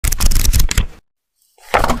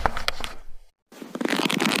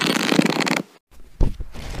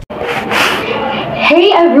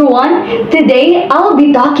everyone! Today I'll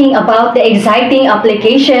be talking about the exciting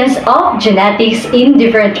applications of genetics in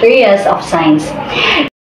different areas of science.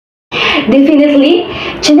 Definitely,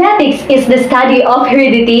 genetics is the study of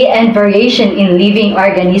heredity and variation in living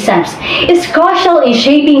organisms. It's crucial in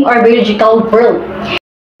shaping our biological world.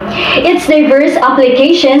 Its diverse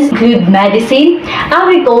applications include medicine,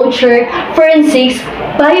 agriculture, forensics,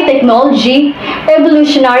 biotechnology,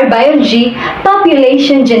 evolutionary biology,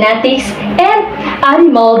 population genetics, and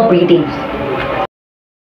animal breeding.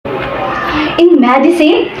 In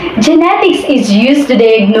medicine, genetics is used to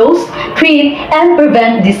diagnose, treat, and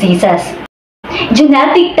prevent diseases.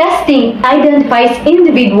 Genetic testing identifies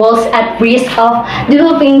individuals at risk of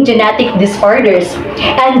developing genetic disorders,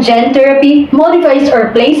 and gene therapy modifies or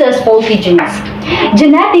replaces faulty genes.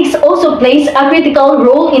 Genetics also plays a critical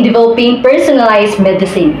role in developing personalized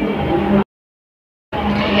medicine.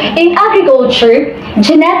 In agriculture,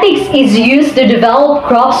 genetics is used to develop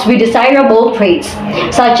crops with desirable traits,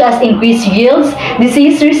 such as increased yields,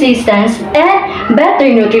 disease resistance, and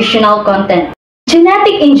better nutritional content.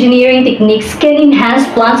 Genetic engineering techniques can enhance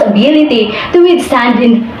plants' ability to withstand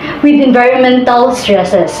with environmental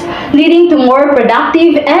stresses, leading to more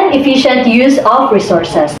productive and efficient use of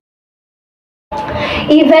resources.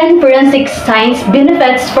 Even forensic science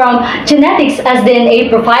benefits from genetics as DNA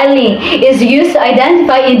profiling is used to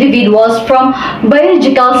identify individuals from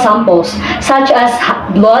biological samples, such as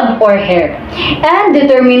blood or hair, and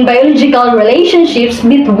determine biological relationships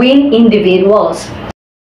between individuals.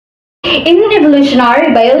 In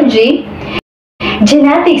evolutionary biology,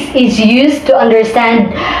 genetics is used to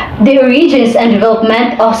understand the origins and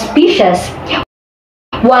development of species,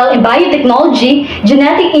 while in biotechnology,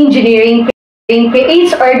 genetic engineering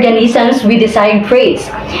creates organisms with desired traits,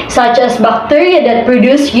 such as bacteria that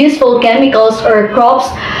produce useful chemicals or crops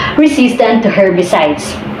resistant to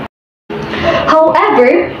herbicides.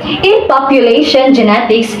 However, in population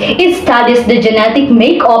genetics, it studies the genetic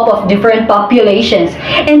makeup of different populations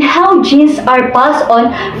and how genes are passed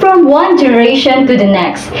on from one generation to the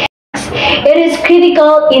next. It is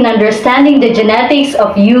critical in understanding the genetics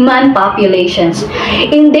of human populations,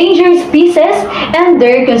 endangered species, and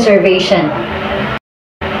their conservation.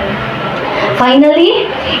 Finally,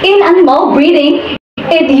 in animal breeding,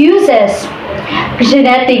 it uses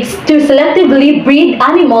genetics to selectively breed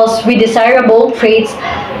animals with desirable traits,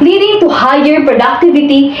 leading to higher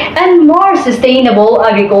productivity and more sustainable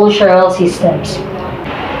agricultural systems.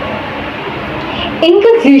 In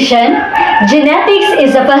conclusion, genetics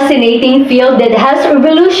is a fascinating field that has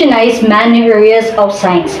revolutionized many areas of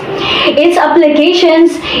science. Its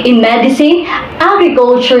applications in medicine,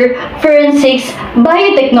 agriculture, forensics,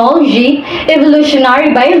 biotechnology,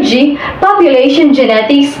 evolutionary biology, population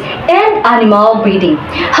genetics, and animal breeding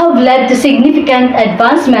have led to significant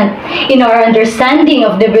advancement in our understanding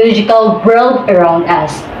of the biological world around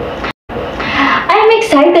us. I'm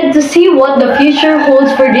excited to see what the future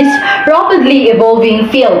holds for this rapidly evolving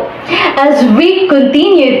field as we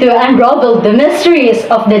continue to unravel the mysteries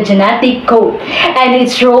of the genetic code and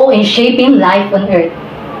its role in shaping life on Earth.